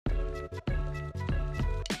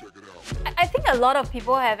I think a lot of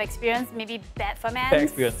people have experienced maybe bad ferments. Bad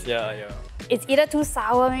experience, yeah. It's either too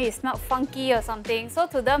sour, maybe it smelled funky or something. So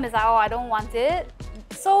to them, it's like, oh, I don't want it.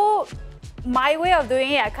 So my way of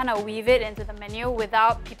doing it, I kind of weave it into the menu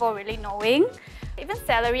without people really knowing. Even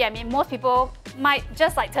celery, I mean, most people might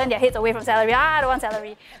just like turn their heads away from celery. I don't want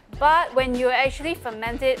celery. But when you actually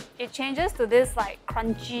ferment it, it changes to this like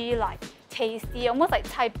crunchy, like tasty, almost like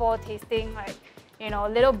Thai po tasting, like, you know,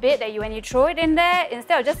 little bit that when you throw it in there,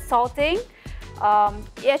 instead of just salting,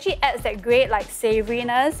 it actually adds that great like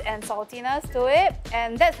savouriness and saltiness to it.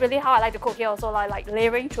 And that's really how I like to cook here also, like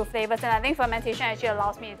layering through flavours. And I think fermentation actually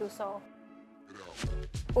allows me to do so.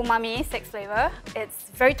 Umami 6 flavor. It's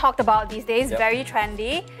very talked about these days, very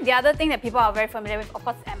trendy. The other thing that people are very familiar with, of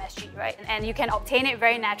course, is MSG, right? And you can obtain it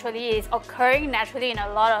very naturally. It's occurring naturally in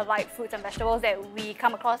a lot of like fruits and vegetables that we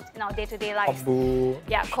come across in our day-to-day life. Kombu.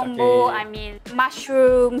 Yeah, kombu, I mean,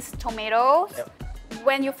 mushrooms, tomatoes.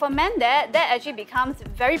 When you ferment that actually becomes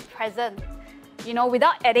very present, you know,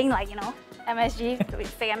 without adding like, you know, MSG, we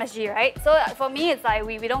say MSG, right? So for me, it's like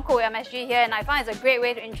we don't cook with MSG here, and I find it's a great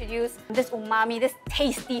way to introduce this umami, this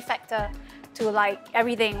tasty factor to like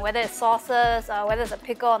everything, whether it's sauces, whether it's a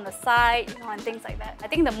pickle on the side, you know, and things like that. I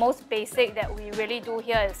think the most basic that we really do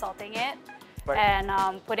here is salting it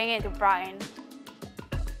and putting it into brine.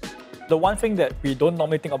 The one thing that we don't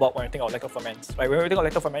normally think about when we think of lacto-ferments, right? When we think of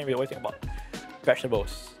lacto-ferment, we always think about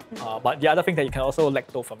vegetables. But the other thing that you can also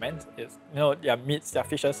lacto-ferment is, you know, their meats, their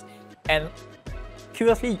fishes, and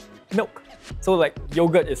curiously, milk. So like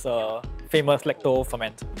yogurt is a famous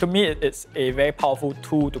lacto-ferment. To me, it's a very powerful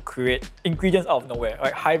tool to create ingredients out of nowhere,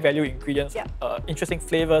 right? High-value ingredients, interesting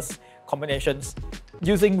flavors, combinations,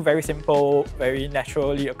 using very simple, very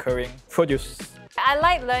naturally occurring produce. I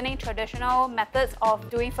like learning traditional methods of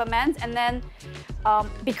doing ferments and then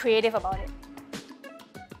be creative about it.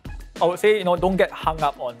 I would say, you know, don't get hung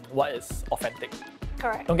up on what is authentic.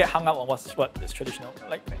 Correct. Don't get hung up on what is traditional.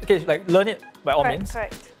 Like, okay, like learn it by all means.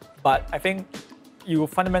 Correct. But I think you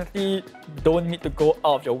fundamentally don't need to go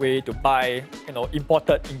out of your way to buy, you know,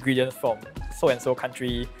 imported ingredients from so and so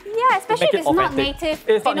country. Yeah, especially if it's not native.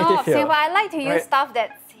 It's not native here. Singapore. I like to use stuff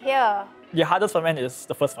that's here. The hardest ferment is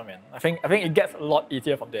the first ferment. I think it gets a lot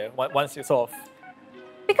easier from there once you sort of.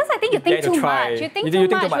 Because I think you think too much. You think too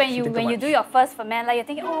much when you do your first ferment. Like you're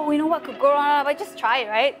thinking, oh, you know what could go wrong? But just try it,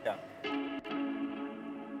 right? Yeah.